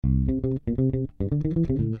Hey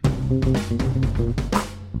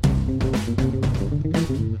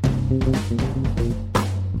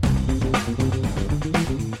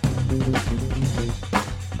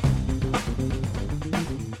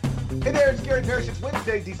there, it's Gary Parrish. It's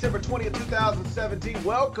Wednesday, December 20th, 2017.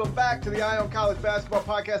 Welcome back to the Eye on College Basketball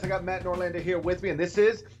Podcast. I got Matt Norlander here with me, and this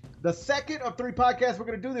is the second of three podcasts we're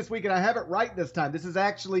going to do this week, and I have it right this time. This is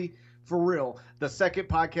actually, for real, the second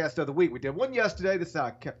podcast of the week. We did one yesterday. This is how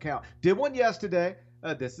I kept count. Did one yesterday.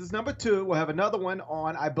 This is number two. We'll have another one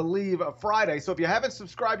on, I believe, Friday. So if you haven't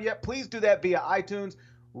subscribed yet, please do that via iTunes.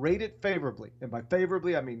 Rate it favorably. And by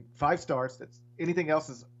favorably, I mean 5 stars. That's anything else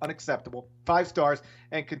is unacceptable. 5 stars,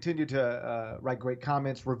 and continue to write great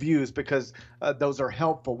comments, reviews, because those are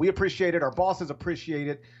helpful. We appreciate it. Our bosses appreciate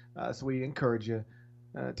it. So we encourage you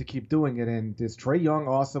to keep doing it. And is Trae Young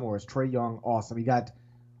awesome, or is Trae Young awesome? He got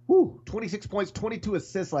 26 points, 22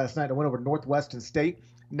 assists last night. I went over Northwestern State.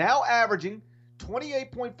 Now averaging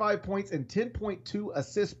 28.5 points and 10.2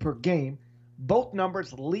 assists per game. Both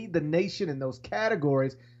numbers lead the nation in those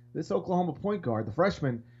categories. This Oklahoma point guard, the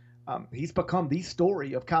freshman, he's become the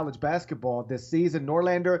story of college basketball this season.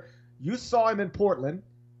 Norlander, you saw him in Portland.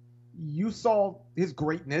 You saw his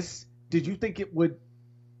greatness. Did you think it would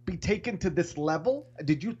be taken to this level?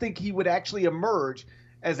 Did you think he would actually emerge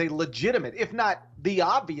as a legitimate, if not the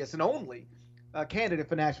obvious and only, candidate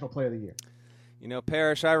for National Player of the Year? You know,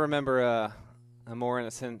 Parrish, I remember a more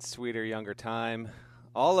innocent, sweeter, younger time.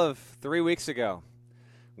 All of 3 weeks ago,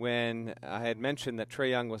 when I had mentioned that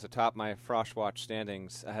Trae Young was atop my Frosh Watch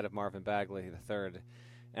standings ahead of Marvin Bagley III.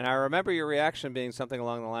 And I remember your reaction being something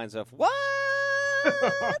along the lines of, "What?"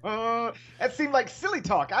 That seemed like silly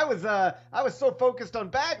talk. I was so focused on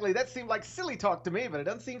Bagley, that seemed like silly talk to me, but it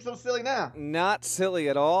doesn't seem so silly now. Not silly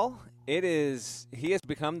at all. It is. He has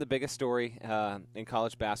become the biggest story in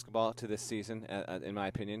college basketball to this season, in my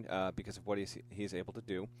opinion, because of what he's able to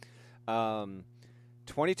do.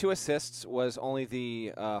 22 assists, was only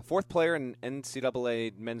the fourth player in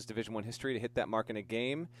NCAA men's Division I history to hit that mark in a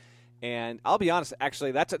game. And I'll be honest,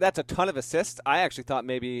 actually, that's a ton of assists. I actually thought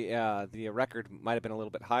maybe the record might have been a little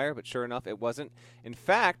bit higher, but sure enough, it wasn't. In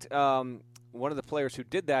fact, one of the players who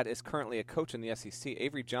did that is currently a coach in the SEC.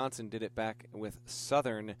 Avery Johnson did it back with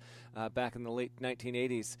Southern back in the late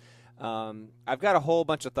 1980s. I've got a whole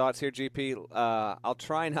bunch of thoughts here, GP. I'll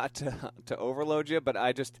try not to overload you, but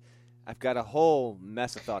I've got a whole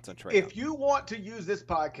mess of thoughts on Trae. If you want to use this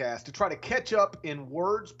podcast to try to catch up in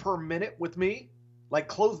words per minute with me, like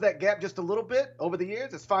close that gap just a little bit over the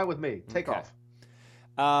years, it's fine with me. Take off.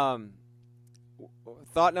 Thought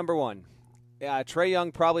number one. Trae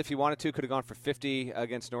Young probably, if he wanted to, could have gone for 50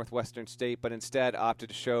 against Northwestern State, but instead opted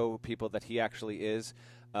to show people that he actually is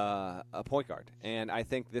a point guard. And I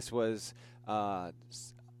think this was a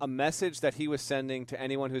message that he was sending to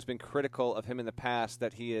anyone who's been critical of him in the past,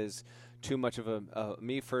 that he is too much of a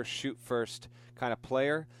me first, shoot first kind of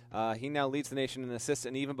player. He now leads the nation in assists,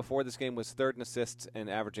 and even before this game was third in assists and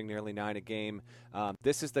averaging nearly 9 a game.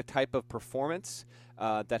 This is the type of performance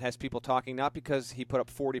that has people talking, not because he put up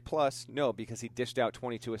 40-plus, no, because he dished out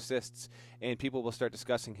 22 assists, and people will start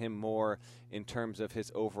discussing him more in terms of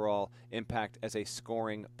his overall impact as a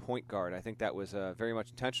scoring point guard. I think that was very much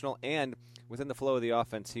intentional, and within the flow of the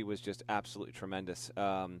offense, he was just absolutely tremendous.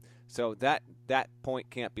 So that point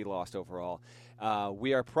can't be lost overall.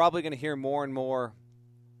 We are probably going to hear more and more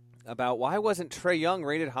about why wasn't Trae Young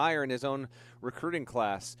rated higher in his own recruiting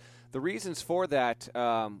class. The reasons for that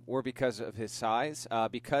were because of his size,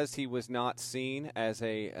 because he was not seen as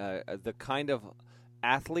the kind of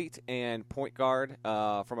athlete and point guard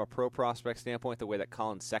from a pro prospect standpoint the way that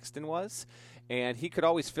Colin Sexton was. And he could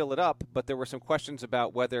always fill it up, but there were some questions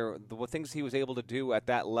about whether the things he was able to do at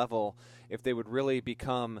that level, if they would really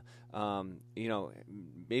become,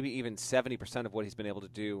 maybe even 70% of what he's been able to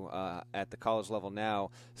do at the college level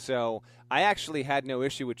now. So I actually had no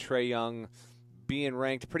issue with Trae Young being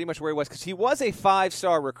ranked pretty much where he was, because he was a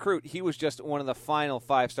 5-star recruit. He was just one of the final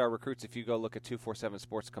 5-star recruits if you go look at 247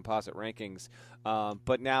 Sports composite rankings.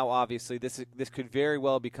 But now, obviously, this could very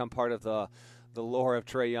well become part of the lore of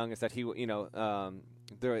Trae Young, is that he,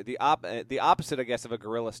 the opposite, I guess, of a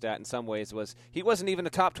gorilla stat in some ways was he wasn't even a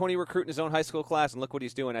top 20 recruit in his own high school class, and look what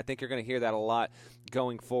he's doing. I think you're going to hear that a lot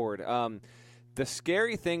going forward. The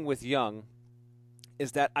scary thing with Young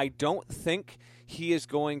is that I don't think he is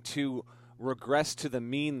going to regress to the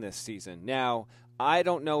mean this season. Now, I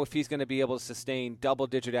don't know if he's going to be able to sustain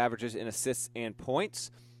double-digit averages in assists and points,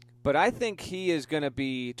 but I think he is going to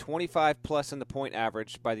be 25-plus in the point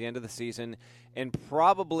average by the end of the season, and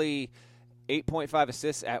probably 8.5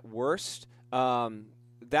 assists at worst.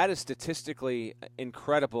 That is statistically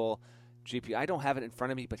incredible. GP, I don't have it in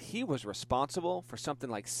front of me, but he was responsible for something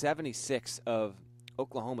like 76 of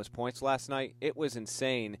Oklahoma's points last night. It was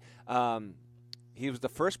insane. He was the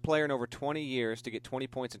first player in over 20 years to get 20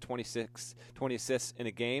 points and 20 assists in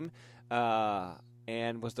a game,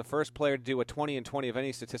 and was the first player to do a 20 and 20 of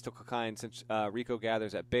any statistical kind since Rico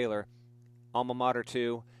Gathers at Baylor. Alma mater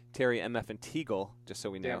too, Terry MF and Teagle, just so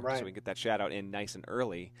we know, right. so we can get that shout out in nice and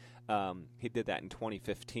early. He did that in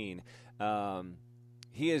 2015.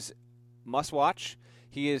 He is must watch.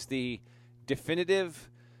 He is the definitive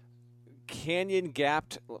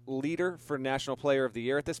canyon-gapped leader for National Player of the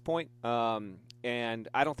Year at this point. And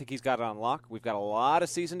I don't think he's got it on lock. We've got a lot of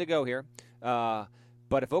season to go here.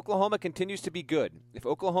 But if Oklahoma continues to be good, if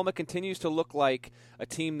Oklahoma continues to look like a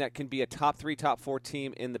team that can be a top 3, top 4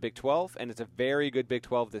 team in the Big 12, and it's a very good Big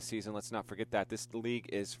 12 this season, let's not forget that. This league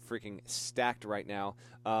is freaking stacked right now.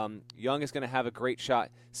 Young is going to have a great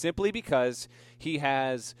shot simply because he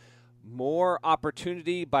has more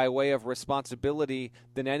opportunity by way of responsibility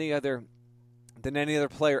than any other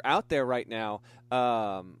player out there right now.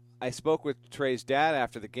 I spoke with Trey's dad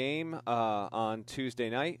after the game on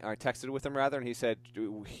Tuesday night. I texted with him rather, and he said,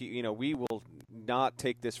 we will not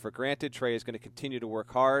take this for granted. Trey is going to continue to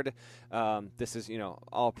work hard. This is,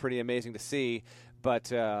 all pretty amazing to see,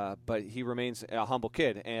 but he remains a humble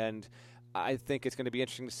kid, and I think it's going to be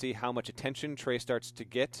interesting to see how much attention Trey starts to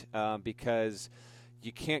get because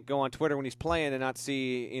you can't go on Twitter when he's playing and not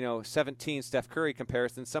see, 17 Steph Curry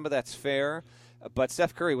comparisons. Some of that's fair, but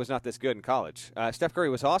Steph Curry was not this good in college. Steph Curry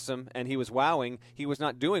was awesome, and he was wowing. He was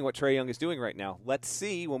not doing what Trae Young is doing right now. Let's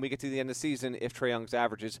see when we get to the end of the season if Trae Young's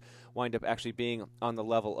averages wind up actually being on the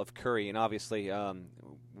level of Curry. And obviously,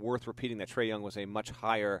 worth repeating that Trae Young was a much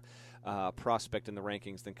higher prospect in the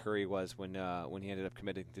rankings than Curry was when he ended up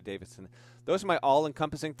committing to Davidson. Those are my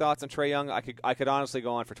all-encompassing thoughts on Trae Young. I could honestly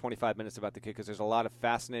go on for 25 minutes about the kid because there's a lot of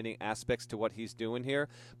fascinating aspects to what he's doing here,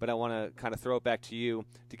 but I want to kind of throw it back to you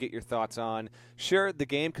to get your thoughts on, sure, the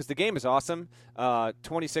game, because the game is awesome.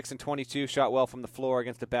 26 and 22, shot well from the floor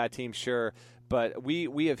against a bad team, sure, but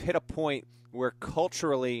we have hit a point where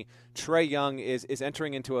culturally Trae Young is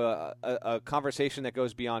entering into a conversation that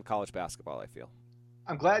goes beyond college basketball, I feel.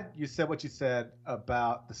 I'm glad you said what you said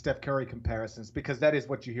about the Steph Curry comparisons because that is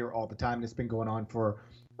what you hear all the time, and it's been going on for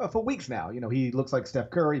weeks now. He looks like Steph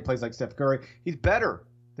Curry. He plays like Steph Curry. He's better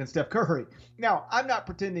than Steph Curry. Now, I'm not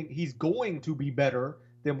pretending he's going to be better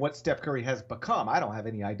than what Steph Curry has become. I don't have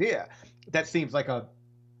any idea. That seems like a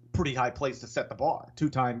pretty high place to set the bar.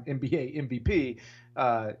 Two-time NBA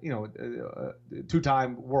MVP,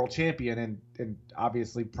 two-time world champion, and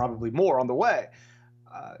obviously probably more on the way.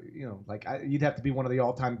 You'd have to be one of the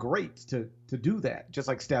all-time greats to do that, just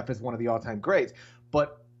like Steph is one of the all-time greats.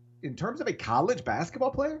 But in terms of a college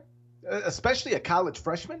basketball player, especially a college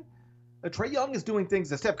freshman, Trae Young is doing things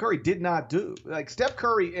that Steph Curry did not do. Like Steph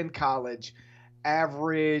Curry in college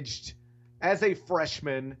averaged, as a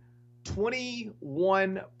freshman,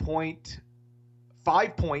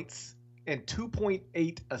 21.5 points and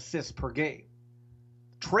 2.8 assists per game.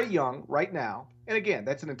 Trae Young right now, and again,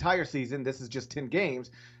 that's an entire season. This is just 10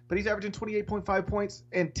 games, but he's averaging 28.5 points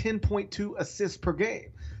and 10.2 assists per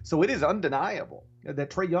game. So it is undeniable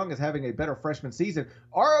that Trae Young is having a better freshman season,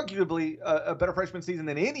 arguably a better freshman season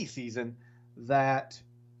than any season that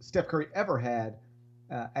Steph Curry ever had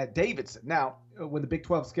at Davidson. Now, when the Big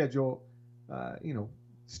 12 schedule,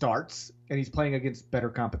 starts and he's playing against better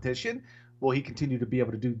competition, will he continue to be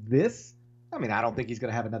able to do this? I mean, I don't think he's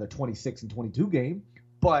going to have another 26 and 22 game,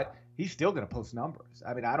 but he's still going to post numbers.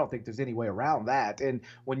 I mean, I don't think there's any way around that. And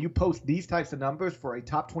when you post these types of numbers for a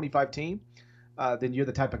top 25 team, then you're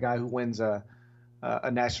the type of guy who wins a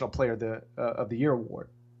National Player of the Year award.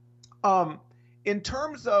 In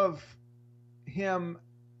terms of him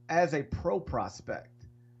as a pro prospect,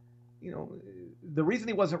 the reason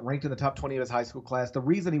he wasn't ranked in the top 20 of his high school class, the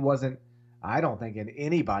reason he wasn't, I don't think, in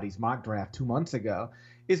anybody's mock draft 2 months ago,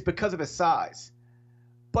 is because of his size.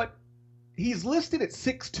 But he's listed at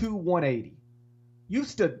 6'2", 180. You've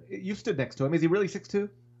stood next to him. Is he really 6'2"?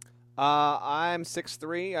 I'm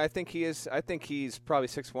 6'3". I think he is. I think he's probably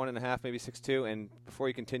 6'1.5", maybe 6'2". And before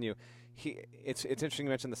you continue, it's interesting you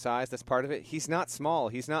mentioned the size. That's part of it. He's not small.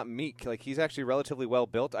 He's not meek. Like, he's actually relatively well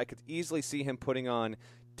built. I could easily see him putting on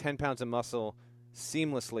 10 pounds of muscle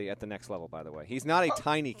seamlessly at the next level, by the way. He's not a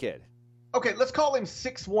tiny kid. Okay, let's call him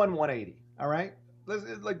 6'1", 180, all right?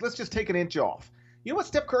 Let's just take an inch off. You know what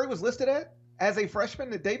Steph Curry was listed at as a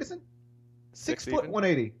freshman at Davidson? 6 foot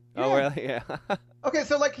 180. Yeah. Oh, really? Yeah. Okay,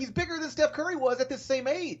 so he's bigger than Steph Curry was at this same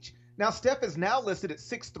age. Now, Steph is now listed at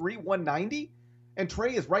 6'3", 190, and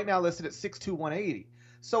Trae is right now listed at 6'2", 180.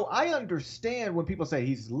 So I understand when people say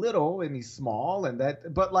he's little and he's small and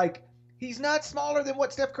that, but he's not smaller than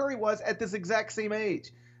what Steph Curry was at this exact same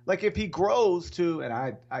age. Like if he grows to, and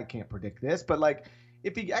I can't predict this, but like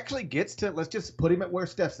if he actually gets to, let's just put him at where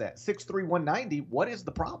Steph's at, 6'3", 190, what is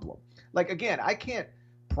the problem? Like, again, I can't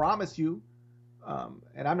promise you,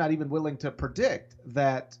 and I'm not even willing to predict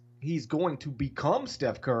that he's going to become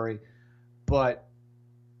Steph Curry, but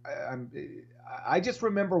I just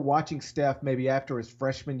remember watching Steph maybe after his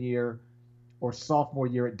freshman year or sophomore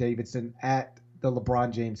year at Davidson at the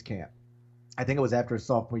LeBron James camp. I think it was after his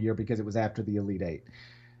sophomore year because it was after the Elite Eight.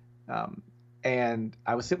 And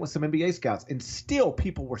I was sitting with some NBA scouts, and still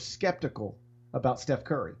people were skeptical about Steph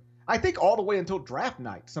Curry. I think all the way until draft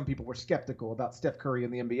night, some people were skeptical about Steph Curry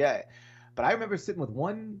in the NBA. But I remember sitting with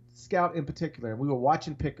one scout in particular, and we were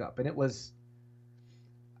watching pickup, and it was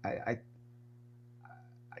I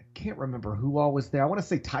can't remember who all was there. I want to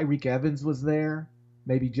say Tyreke Evans was there,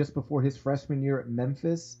 maybe just before his freshman year at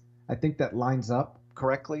Memphis. I think that lines up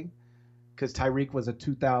correctly because Tyreke was a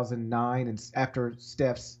 2009, and after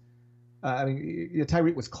Steph's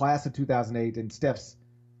Tyreke was class of 2008, and Steph's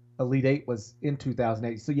Elite Eight was in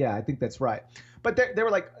 2008. So, yeah, I think that's right. But there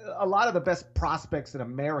were, like, a lot of the best prospects in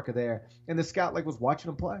America there, and the scout, like, was watching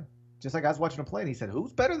him play. Just like I was watching him play, and he said,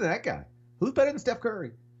 who's better than that guy? Who's better than Steph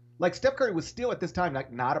Curry? Like, Steph Curry was still, at this time,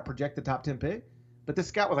 like, not a projected top 10 pick, but this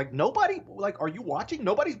scout was like, nobody, like, are you watching?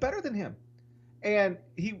 Nobody's better than him. And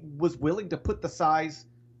he was willing to put the size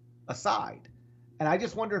aside. And I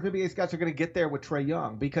just wonder if NBA scouts are going to get there with Trae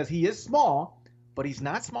Young because he is small, but he's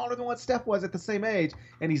not smaller than what Steph was at the same age.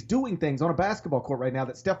 And he's doing things on a basketball court right now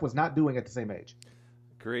that Steph was not doing at the same age.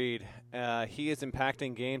 Agreed. He is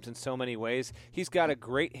impacting games in so many ways. He's got a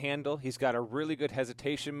great handle. He's got a really good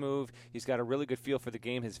hesitation move. He's got a really good feel for the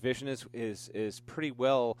game. His vision is pretty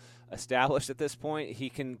well established at this point. He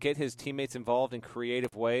can get his teammates involved in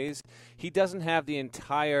creative ways. He doesn't have the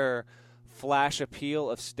entire flash appeal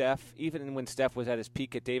of Steph, even when Steph was at his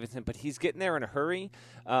peak at Davidson, but he's getting there in a hurry.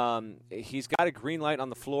 He's got a green light on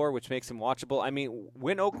the floor, which makes him watchable. I mean,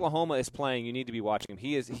 when Oklahoma is playing, you need to be watching him.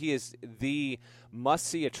 He is the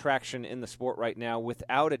must-see attraction in the sport right now,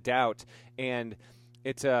 without a doubt. And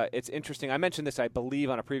it's interesting. I mentioned this, I believe,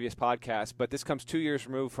 on a previous podcast, but this comes 2 years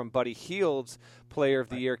removed from Buddy Hield's Player of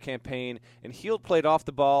the Year campaign. And Hield played off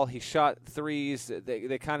the ball. He shot threes.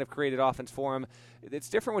 They kind of created offense for him. It's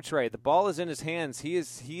different with Trae. The ball is in his hands. He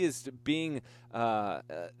is being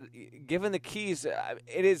given the keys.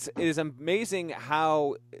 It is amazing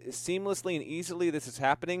how seamlessly and easily this is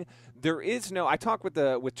happening. There is no. I talked with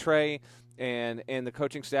Trae and the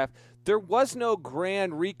coaching staff. There was no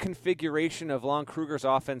grand reconfiguration of Lon Kruger's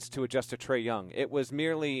offense to adjust to Trae Young. It was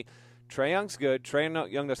merely Trae Young's good.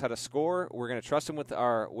 Trae Young knows how to score. We're going to trust him with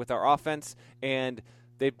our offense, and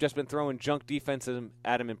they've just been throwing junk defense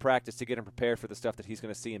at him in practice to get him prepared for the stuff that he's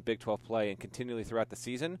going to see in Big 12 play and continually throughout the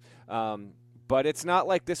season. But it's not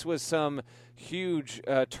like this was some huge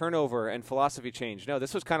turnover and philosophy change. No,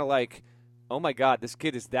 this was kind of like, oh my God, this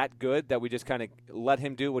kid is that good that we just kind of let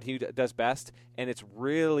him do what he does best, and it's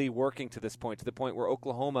really working to this point, to the point where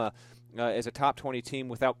Oklahoma is a top 20 team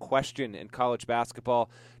without question in college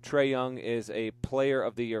basketball. Trae Young is a Player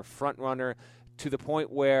of the Year frontrunner to the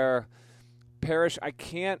point where, Parrish, I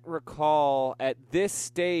can't recall at this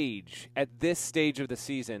stage of the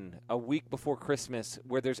season, a week before Christmas,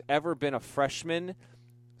 where there's ever been a freshman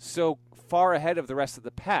so far ahead of the rest of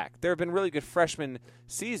the pack. There have been really good freshman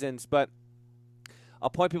seasons, but I'll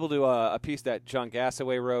point people to a piece that John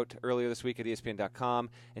Gassaway wrote earlier this week at ESPN.com,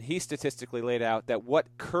 and he statistically laid out that what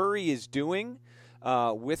Curry is doing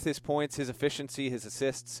with his points, his efficiency, his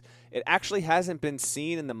assists, it actually hasn't been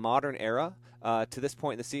seen in the modern era. To this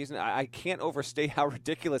point in the season, I can't overstate how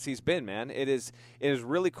ridiculous he's been, man. It is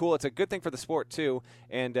really cool. It's a good thing for the sport, too,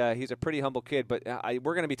 and he's a pretty humble kid, but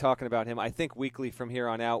we're going to be talking about him, I think, weekly from here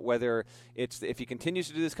on out, whether it's if he continues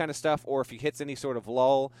to do this kind of stuff or if he hits any sort of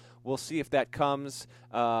lull. We'll see if that comes,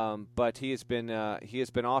 but he has been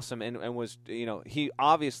awesome and was, he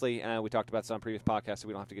obviously, we talked about this on previous podcasts, so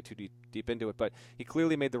we don't have to get too deep into it, but he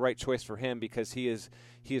clearly made the right choice for him because he is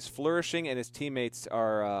flourishing and his teammates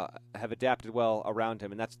have adapted well around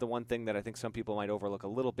him, and that's the one thing that I think some people might overlook a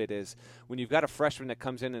little bit is when you've got a freshman that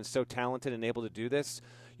comes in and is so talented and able to do this,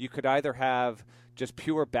 you could either have just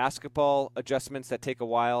pure basketball adjustments that take a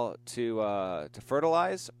while to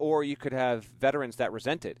fertilize, or you could have veterans that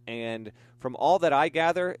resent it. And from all that I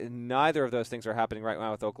gather, neither of those things are happening right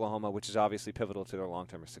now with Oklahoma, which is obviously pivotal to their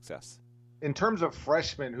long-term success. In terms of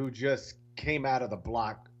freshmen who just came out of the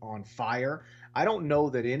block on fire, I don't know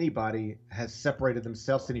that anybody has separated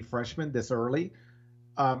themselves, any freshmen, this early,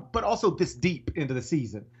 but also this deep into the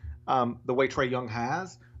season, the way Trae Young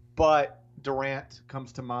has. But Durant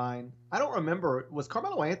comes to mind. I don't remember. Was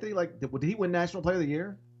Carmelo Anthony did he win National Player of the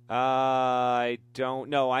Year? I don't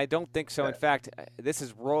know. I don't think so. In fact, this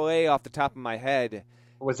is way off the top of my head.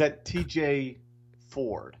 Or was that T.J.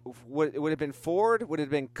 Ford? Would it have been Ford? Would it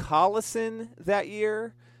have been Collison that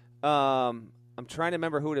year? I'm trying to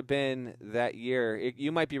remember who it would have been that year.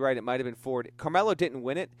 You might be right. It might have been Ford. Carmelo didn't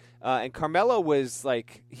win it, and Carmelo was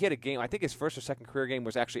he had a game. I think his first or second career game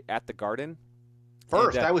was actually at the Garden.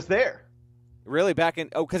 First, I was there. Really,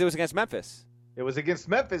 because it was against Memphis. It was against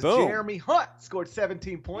Memphis. Boom. Jeremy Hunt scored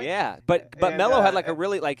 17 points. Yeah, but Melo had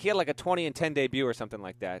he had a 20 and 10 debut or something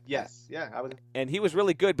like that. Yes, yeah, and he was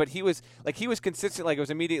really good. But he was consistent. It was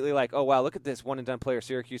immediately oh wow, look at this one and done player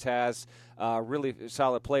Syracuse has, really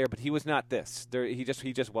solid player. But he was not this. He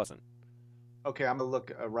just wasn't. Okay, I'm gonna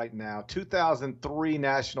look right now. 2003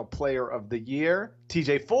 National Player of the Year,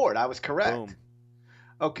 T.J. Ford. I was correct. Boom.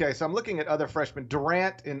 Okay, so I'm looking at other freshmen.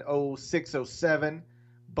 Durant in 06-07.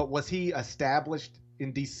 But was he established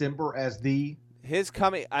in December as his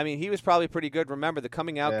coming? I mean, he was probably pretty good. Remember, the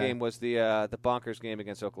coming out game was the bonkers game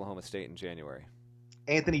against Oklahoma State in January.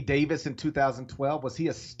 Anthony Davis in 2012, was he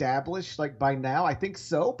established by now? I think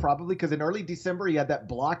so, probably, because in early December he had that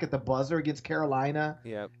block at the buzzer against Carolina.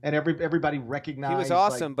 Yeah, and everybody recognized he was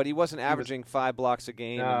awesome, but he wasn't averaging 5 blocks a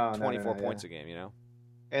game and 24 points a game.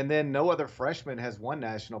 And then no other freshman has won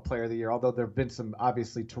National Player of the Year, although there have been some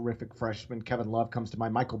obviously terrific freshmen. Kevin Love comes to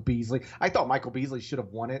mind. Michael Beasley. I thought Michael Beasley should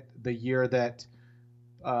have won it the year that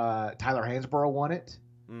Tyler Hansborough won it,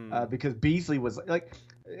 because Beasley was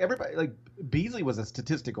Beasley was a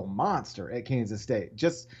statistical monster at Kansas State. He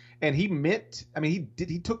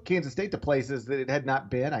took Kansas State to places that it had not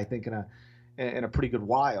been, I think, in a pretty good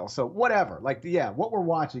while. So whatever. What we're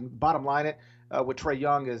watching, bottom line it, with Trae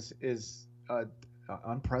Young is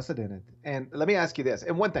unprecedented. And let me ask you this.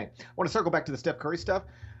 And one thing, I want to circle back to the Steph Curry stuff.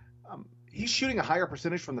 He's shooting a higher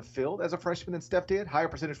percentage from the field as a freshman than Steph did, higher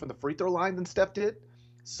percentage from the free throw line than Steph did.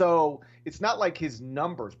 So it's not like his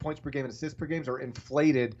numbers, points per game and assists per games, are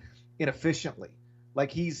inflated inefficiently.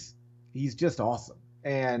 He's just awesome.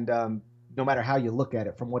 And no matter how you look at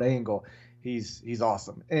it, from what angle, he's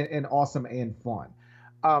awesome and awesome and fun.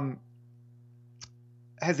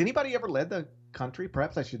 Has anybody ever led the country?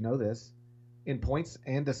 Perhaps I should know this. In points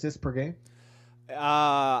and assists per game?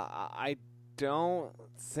 I don't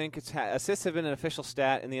think assists have been an official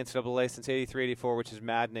stat in the NCAA since 83-84, which is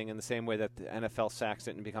maddening, in the same way that the NFL sacks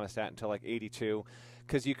didn't become a stat until 82.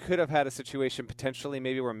 Because you could have had a situation potentially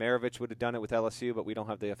maybe where Maravich would have done it with LSU, but we don't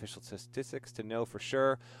have the official statistics to know for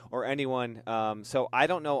sure, or anyone. So I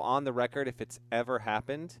don't know on the record if it's ever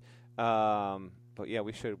happened. But yeah,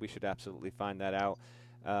 we should absolutely find that out.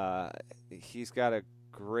 He's got a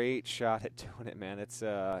great shot at doing it, man.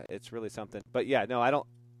 It's really something. But yeah, no, I don't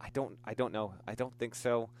know. I don't think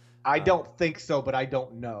so. I don't think so, but I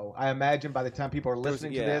don't know. I imagine by the time people are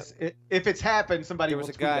listening to this, if it's happened, somebody will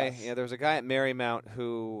tweet us. Yeah, there was a guy at Marymount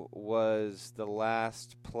who was the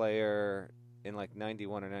last player in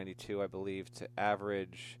 91 or 92, I believe, to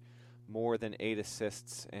average more than 8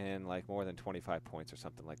 assists and more than 25 points or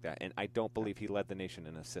something like that. And I don't believe he led the nation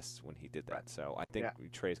in assists when he did that. So I think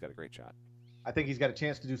Trey's got a great shot. I think he's got a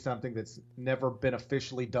chance to do something that's never been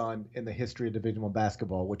officially done in the history of Division I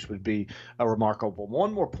basketball, which would be a remarkable.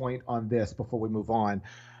 One more point on this before we move on.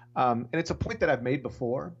 And it's a point that I've made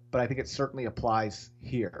before, but I think it certainly applies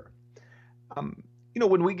here.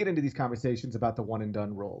 When we get into these conversations about the one and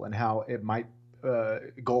done rule and how it might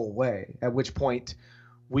go away, at which point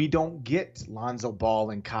we don't get Lonzo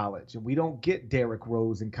Ball in college, and we don't get Derrick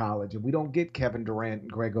Rose in college, and we don't get Kevin Durant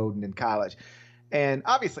and Greg Oden in college. And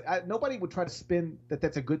obviously, nobody would try to spin that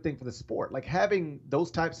that's a good thing for the sport. Having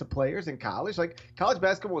those types of players in college, college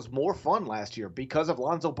basketball was more fun last year because of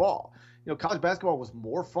Lonzo Ball. College basketball was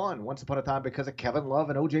more fun once upon a time because of Kevin Love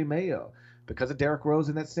and O.J. Mayo, because of Derrick Rose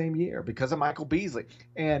in that same year, because of Michael Beasley.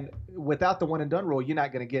 And without the one and done rule, you're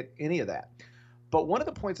not going to get any of that. But one of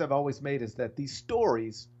the points I've always made is that these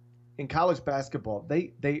stories in college basketball,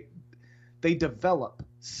 they develop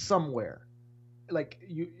somewhere.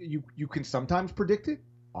 You can sometimes predict it,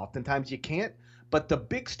 oftentimes you can't, but the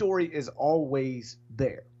big story is always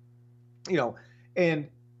there, and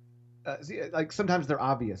sometimes they're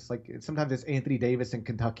obvious. Sometimes it's Anthony Davis in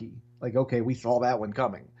Kentucky. Okay, we saw that one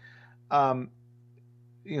coming.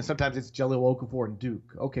 Sometimes it's Jelly Okafor in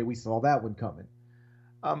Duke. Okay, we saw that one coming.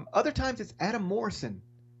 Other times it's Adam Morrison,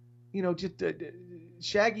 just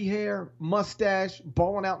shaggy hair, mustache,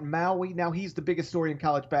 balling out in Maui. Now he's the biggest story in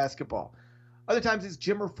college basketball. Other times it's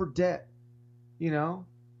Jimmer Fredette,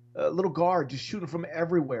 a little guard just shooting from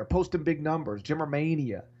everywhere, posting big numbers, Jimmer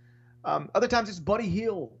Mania. Other times it's Buddy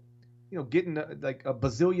Hield, getting like a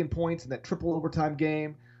bazillion points in that triple overtime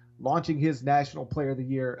game, launching his National Player of the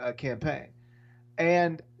Year campaign.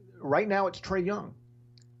 And right now it's Trae Young.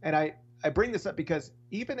 And I bring this up because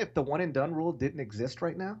even if the one and done rule didn't exist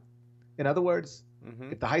right now, in other words,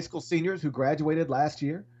 if the high school seniors who graduated last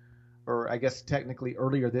year, or I guess technically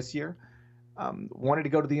earlier this year, wanted to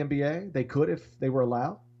go to the NBA, they could if they were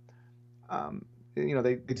allowed.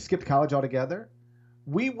 They could skip college altogether.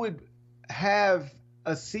 We would have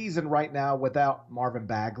a season right now without Marvin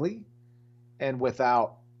Bagley and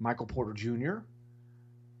without Michael Porter Jr.,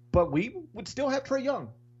 but we would still have Trae Young.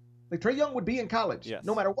 Like Trae Young would be in college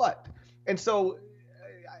no matter what. And so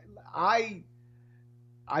I'm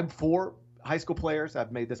for high school players.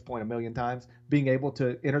 I've made this point a million times, being able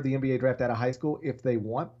to enter the NBA draft out of high school if they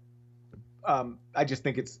want. I just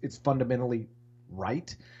think it's fundamentally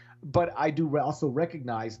right. But I do also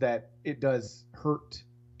recognize that it does hurt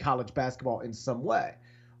college basketball in some way.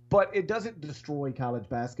 But it doesn't destroy college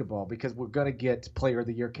basketball because we're going to get Player of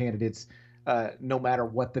the Year candidates no matter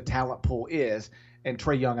what the talent pool is. And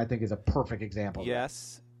Trae Young, I think, is a perfect example.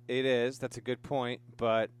 Yes, it is. That's a good point.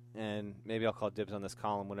 And maybe I'll call dibs on this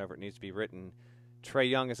column whenever it needs to be written. Trae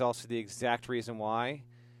Young is also the exact reason why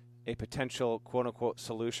a potential quote-unquote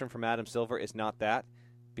solution from Adam Silver is not that.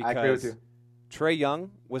 Because I agree with you. Trae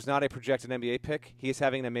Young was not a projected NBA pick. He is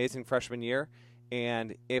having an amazing freshman year.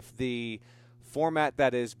 And if the format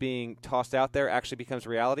that is being tossed out there actually becomes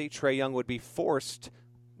reality, Trae Young would be forced,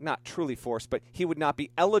 not truly forced, but he would not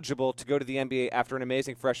be eligible to go to the NBA after an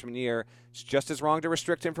amazing freshman year. It's just as wrong to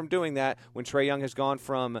restrict him from doing that when Trae Young has gone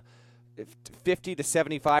from 50 to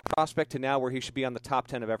 75 prospect to now where he should be on the top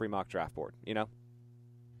 10 of every mock draft board,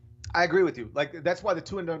 I agree with you. Like, that's why the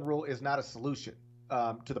 2-and-done rule is not a solution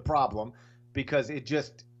to the problem, because it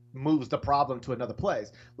just moves the problem to another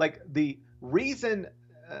place. Like, the reason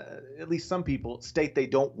at least some people state they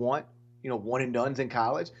don't want, one-and-dones in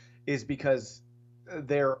college is because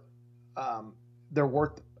they're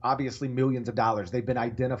worth obviously millions of dollars. They've been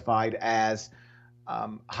identified as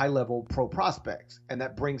high-level pro prospects, and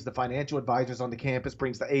that brings the financial advisors onto campus,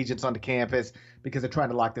 brings the agents onto campus because they're trying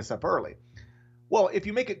to lock this up early. Well, if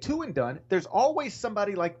you make it 2-and-done, there's always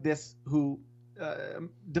somebody like this who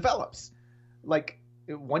develops. Like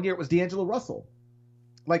 1 year it was D'Angelo Russell.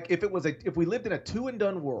 Like if we lived in a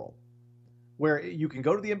 2-and-done world where you can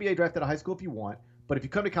go to the NBA draft out of high school if you want, but if you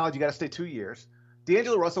come to college, you got to stay 2 years.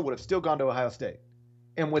 D'Angelo Russell would have still gone to Ohio State.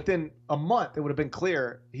 And within a month, it would have been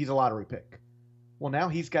clear he's a lottery pick. Well, now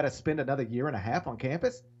he's got to spend another year and a half on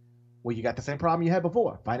campus. Well, you got the same problem you had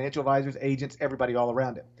before. Financial advisors, agents, everybody all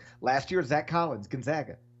around it. Last year, Zach Collins,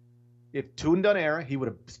 Gonzaga. If 2-and-done era, he would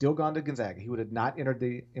have still gone to Gonzaga. He would have not entered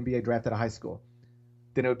the NBA draft out of high school.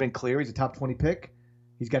 Then it would have been clear he's a top 20 pick.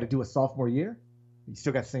 He's got to do a sophomore year. He's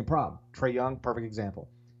still got the same problem. Trae Young, perfect example.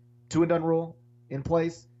 2-and-done rule in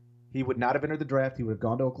place. He would not have entered the draft. He would have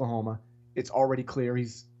gone to Oklahoma. It's already clear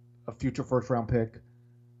he's a future first-round pick,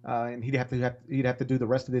 and he'd have to do the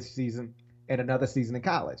rest of this season and another season in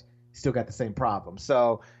college. He's still got the same problem.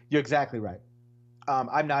 So you're exactly right.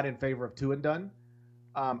 I'm not in favor of 2-and-done.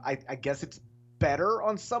 I guess it's better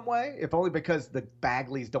on some way, if only because the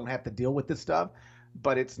Bagleys don't have to deal with this stuff.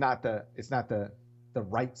 But it's not the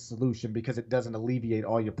right solution because it doesn't alleviate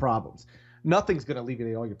all your problems. Nothing's going to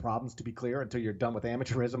alleviate all your problems, to be clear, until you're done with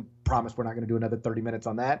amateurism. Promise we're not going to do another 30 minutes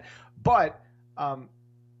on that. But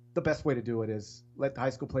the best way to do it is let the high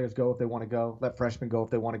school players go if they want to go. Let freshmen go if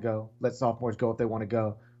they want to go. Let sophomores go if they want to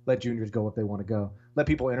go. Let juniors go if they want to go. Let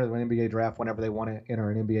people enter the NBA draft whenever they want to enter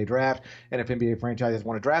an NBA draft. And if NBA franchises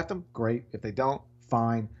want to draft them, great. If they don't,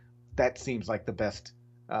 fine. That seems like the best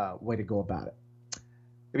way to go about it.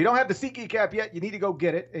 If you don't have the SeatGeek app yet, you need to go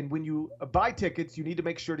get it. And when you buy tickets, you need to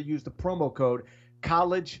make sure to use the promo code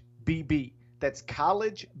CollegeBB. That's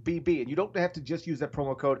CollegeBB. And you don't have to just use that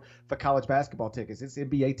promo code for college basketball tickets. It's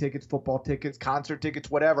NBA tickets, football tickets, concert tickets,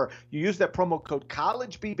 whatever. You use that promo code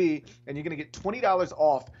CollegeBB, and you're going to get $20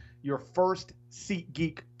 off your first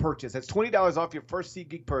SeatGeek purchase. That's $20 off your first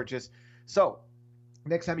SeatGeek purchase. So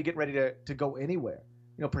next time you're getting ready to go anywhere,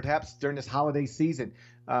 perhaps during this holiday season,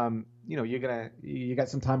 you got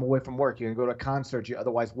some time away from work. You're going to go to a concert you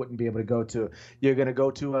otherwise wouldn't be able to go to. You're going to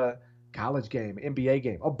go to a college game, NBA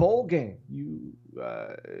game, a bowl game.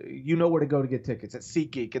 You know where to go to get tickets at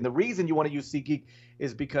SeatGeek. And the reason you want to use SeatGeek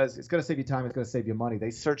is because it's going to save you time. It's going to save you money.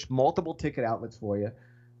 They search multiple ticket outlets for you,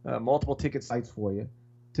 multiple ticket sites for you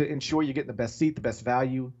to ensure you're getting the best seat, the best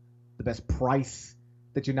value, the best price,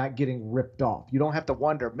 that you're not getting ripped off. You don't have to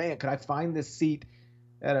wonder, man, could I find this seat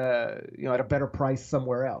at a better price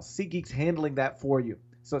somewhere else? SeatGeek's handling that for you.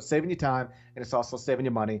 So it's saving you time, and it's also saving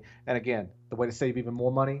you money. And again, the way to save even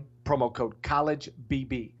more money, promo code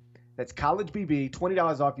CollegeBB. That's College BB,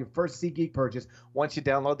 $20 off your first SeatGeek purchase once you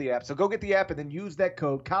download the app. So go get the app and then use that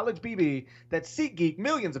code College BB. That's SeatGeek,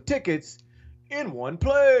 millions of tickets in one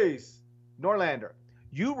place. Norlander,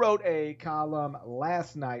 you wrote a column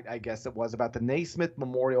last night, I guess it was, about the Naismith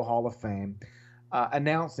Memorial Hall of Fame,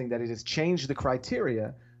 announcing that it has changed the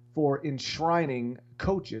criteria for enshrining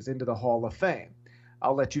coaches into the Hall of Fame.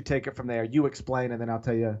 I'll let you take it from there. You explain, and then I'll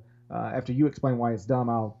tell you. After you explain why it's dumb,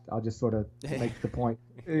 I'll just sort of make the point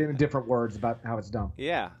in different words about how it's dumb.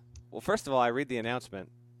 Yeah. Well, first of all, I read the announcement,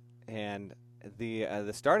 and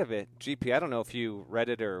the start of it. GP, I don't know if you read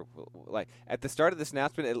it or like at the start of this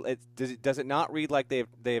announcement. Does it not read like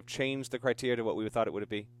they have changed the criteria to what we thought it would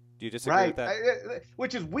be? Do you disagree with that?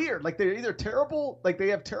 Which is weird. Like they're either terrible, like they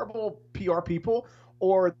have terrible PR people,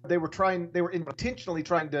 or they were intentionally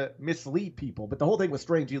trying to mislead people. But the whole thing was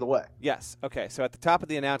strange either way. Yes. Okay. So at the top of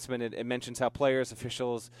the announcement, it mentions how players,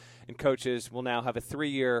 officials, and coaches will now have a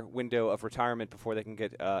 3-year window of retirement before they can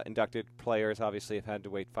get inducted. Players obviously have had to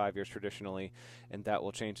wait 5 years traditionally, and that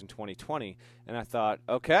will change in 2020. And I thought,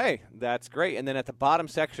 okay, that's great. And then at the bottom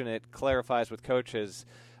section, it clarifies with coaches.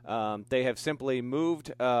 They have simply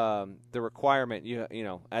moved the requirement, you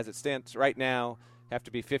know, as it stands right now, have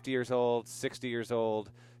to be 50 years old, 60 years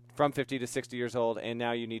old, from 50 to 60 years old, and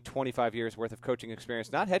now you need 25 years worth of coaching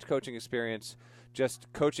experience, not head coaching experience, just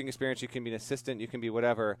coaching experience. You can be an assistant, you can be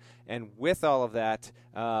whatever, and with all of that,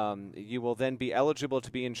 you will then be eligible to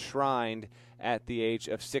be enshrined at the age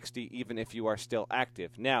of 60, even if you are still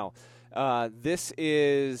active. Now, this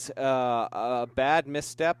is a bad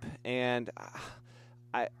misstep, and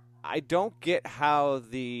I don't get how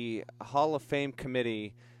the Hall of Fame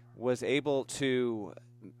committee was able to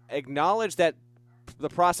acknowledge that the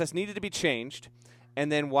process needed to be changed,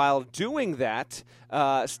 and then while doing that,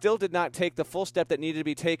 still did not take the full step that needed to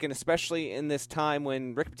be taken, especially in this time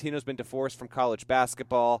when Rick Pitino's been divorced from college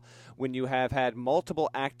basketball, when you have had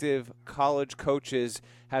multiple active college coaches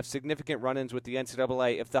have significant run-ins with the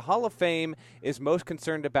NCAA. If the Hall of Fame is most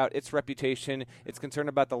concerned about its reputation, it's concerned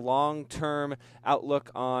about the long-term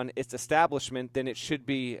outlook on its establishment, then it should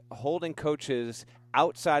be holding coaches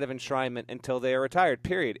outside of enshrinement until they are retired,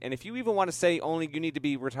 period. And if you even want to say only you need to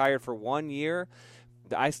be retired for 1 year,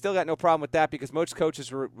 I still got no problem with that, because most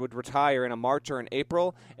coaches would retire in a March or an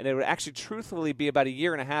April, and it would actually truthfully be about 1.5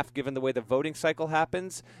 years given the way the voting cycle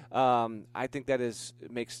happens. I think that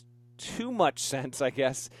makes too much sense, I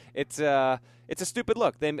guess. It's a stupid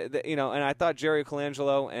look. They and I thought Jerry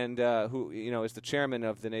Colangelo, and who is the chairman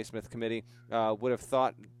of the Naismith Committee, would have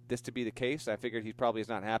thought this to be the case. I figured he probably is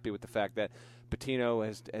not happy with the fact that Pitino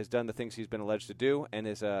has done the things he's been alleged to do, and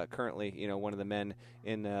is currently one of the men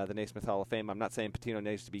in the Naismith Hall of Fame. I'm not saying Pitino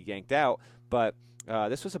needs to be yanked out, but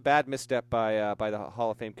this was a bad misstep by the Hall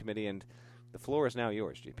of Fame committee, and the floor is now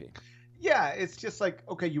yours, GP. Yeah, it's just like,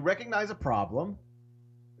 okay, you recognize a problem.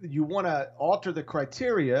 You want to alter the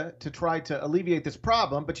criteria to try to alleviate this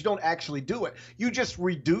problem, but you don't actually do it. You just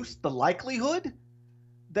reduce the likelihood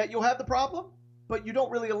that you'll have the problem, but you don't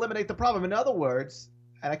really eliminate the problem. In other words,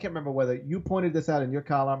 and I can't remember whether you pointed this out in your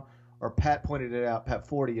column or Pat pointed it out, Pat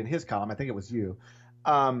Forty, in his column. I think it was you.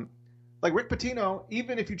 Like Rick Pitino,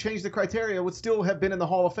 even if you change the criteria, would still have been in the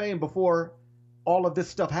Hall of Fame before all of this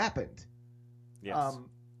stuff happened. Yes.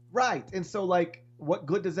 Right. And so, like, what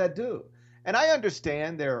good does that do? And I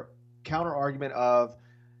understand their counter argument of,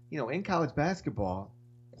 in college basketball,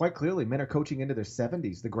 quite clearly men are coaching into their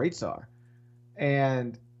 70s. The greats are.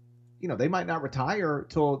 And, they might not retire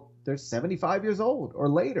till they're 75 years old or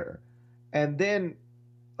later. And then,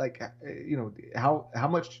 like, how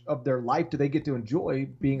much of their life do they get to enjoy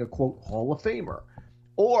being a, quote, Hall of Famer?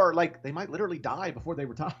 Or, like, they might literally die before they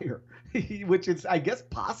retire, which is, I guess,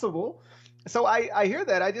 possible. So I hear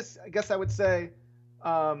that. I guess I would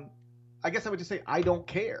just say, I don't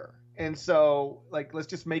care. And so, like, let's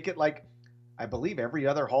just make it like I believe every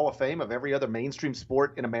other Hall of Fame of every other mainstream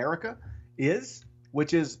sport in America is,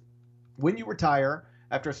 which is when you retire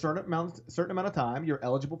after a certain amount of time, you're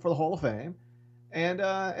eligible for the Hall of Fame. And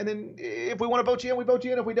then if we want to vote you in, we vote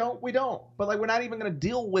you in. If we don't, we don't. But, like, we're not even going to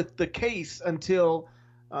deal with the case until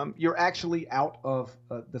you're actually out of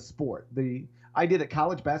the sport. The idea that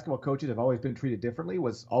college basketball coaches have always been treated differently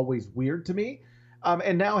was always weird to me.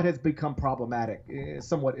 And now it has become problematic,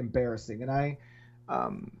 somewhat embarrassing. And I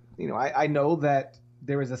know that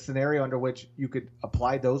there is a scenario under which you could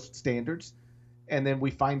apply those standards, and then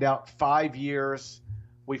we find out 5 years.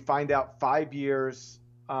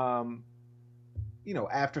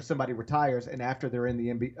 After somebody retires and after they're in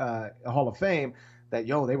the Hall of Fame, that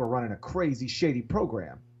they were running a crazy shady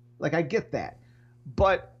program. Like, I get that,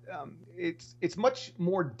 but it's much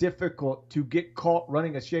more difficult to get caught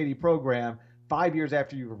running a shady program 5 years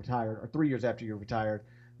after you retired or 3 years after you're retired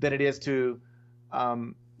than it is to,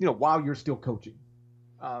 while you're still coaching.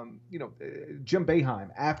 Jim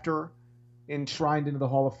Boeheim, after enshrined into the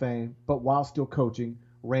Hall of Fame, but while still coaching,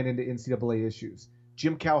 ran into NCAA issues.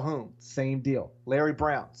 Jim Calhoun, same deal. Larry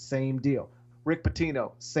Brown, same deal. Rick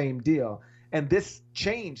Pitino, same deal. And this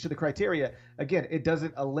change to the criteria, again, it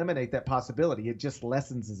doesn't eliminate that possibility. It just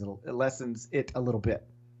lessens it a little bit.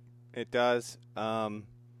 It does.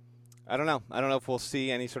 I don't know. I don't know if we'll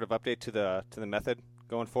see any sort of update to the method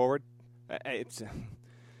going forward. I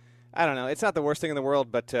don't know. It's not the worst thing in the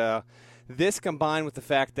world, but this combined with the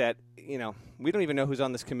fact that we don't even know who's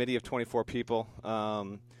on this committee of 24 people.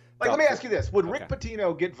 Let me ask you this: would Rick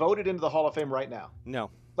Pitino get voted into the Hall of Fame right now?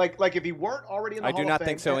 No. Like if he weren't already in the Hall of Fame? I do not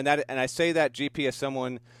think so. And I say that, GP, as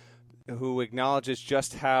someone who acknowledges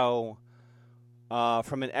just how,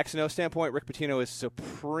 from an X&O standpoint, Rick Pitino is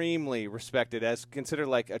supremely respected, as considered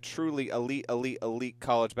like a truly elite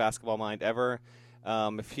college basketball mind ever.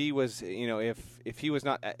 If he was, if he was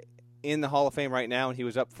not in the Hall of Fame right now and he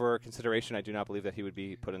was up for consideration, I do not believe that he would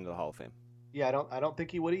be put into the Hall of Fame. Yeah, I don't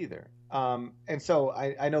think he would either. And so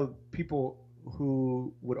I know people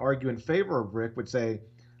who would argue in favor of Rick would say,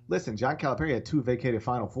 listen, John Calipari had 2 vacated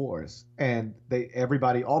Final Fours, and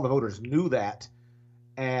all the voters knew that,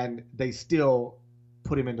 and they still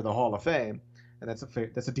put him into the Hall of Fame, and that's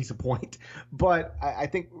a decent point. But I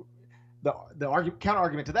think the counter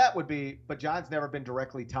argument to that would be, but John's never been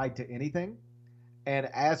directly tied to anything, and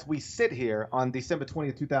as we sit here on December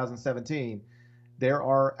 20th, 2017, there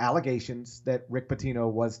are allegations that Rick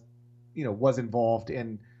Pitino was involved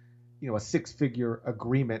in, a 6-figure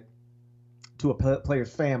agreement to a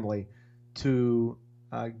player's family to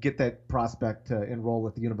get that prospect to enroll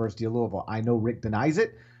at the University of Louisville. I know Rick denies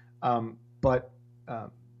it, but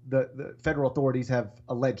the federal authorities have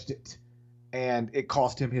alleged it, and it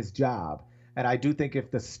cost him his job. And I do think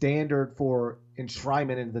if the standard for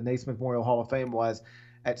enshrinement into the Naismith Memorial Hall of Fame was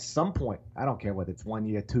at some point, I don't care whether it's 1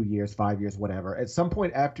 year, 2 years, 5 years, whatever, at some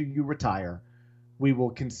point after you retire, we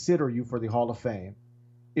will consider you for the Hall of Fame.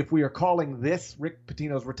 If we are calling this Rick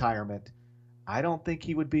Pitino's retirement, I don't think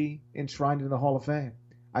he would be enshrined in the Hall of Fame.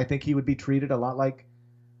 I think he would be treated a lot like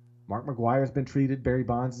Mark McGwire has been treated, Barry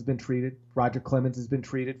Bonds has been treated, Roger Clemens has been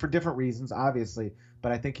treated for different reasons, obviously,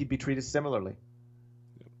 but I think he'd be treated similarly.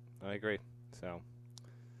 I agree. So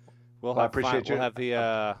I appreciate you.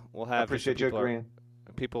 I appreciate you agreeing.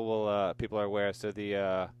 People are aware. So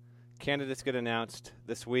the candidates get announced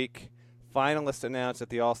this week. Finalists announced at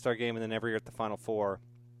the All-Star Game, and then every year at the Final Four,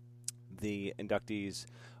 the inductees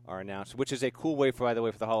are announced, which is a cool way, by the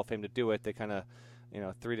way, for the Hall of Fame to do it. They kind of,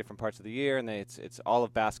 3 different parts of the year, and it's all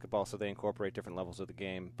of basketball, so they incorporate different levels of the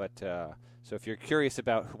game. But so if you're curious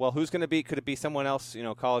about, who's going to be, could it be someone else,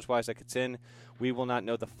 college-wise that gets in? We will not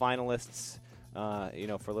know the finalists,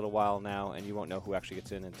 for a little while now, and you won't know who actually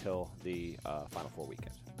gets in until the Final Four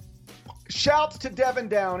weekend. Shouts to Devin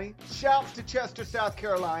Downey. Shouts to Chester, South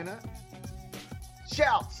Carolina.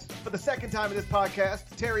 Shouts for the second time in this podcast,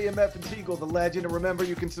 Terry M. F. and Teagle, the legend. And remember,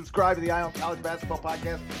 you can subscribe to the Eye on College Basketball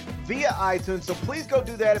Podcast via iTunes. So please go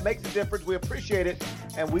do that. It makes a difference. We appreciate it.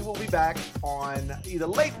 And we will be back on either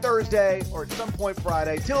late Thursday or at some point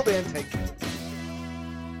Friday. Till then, take care.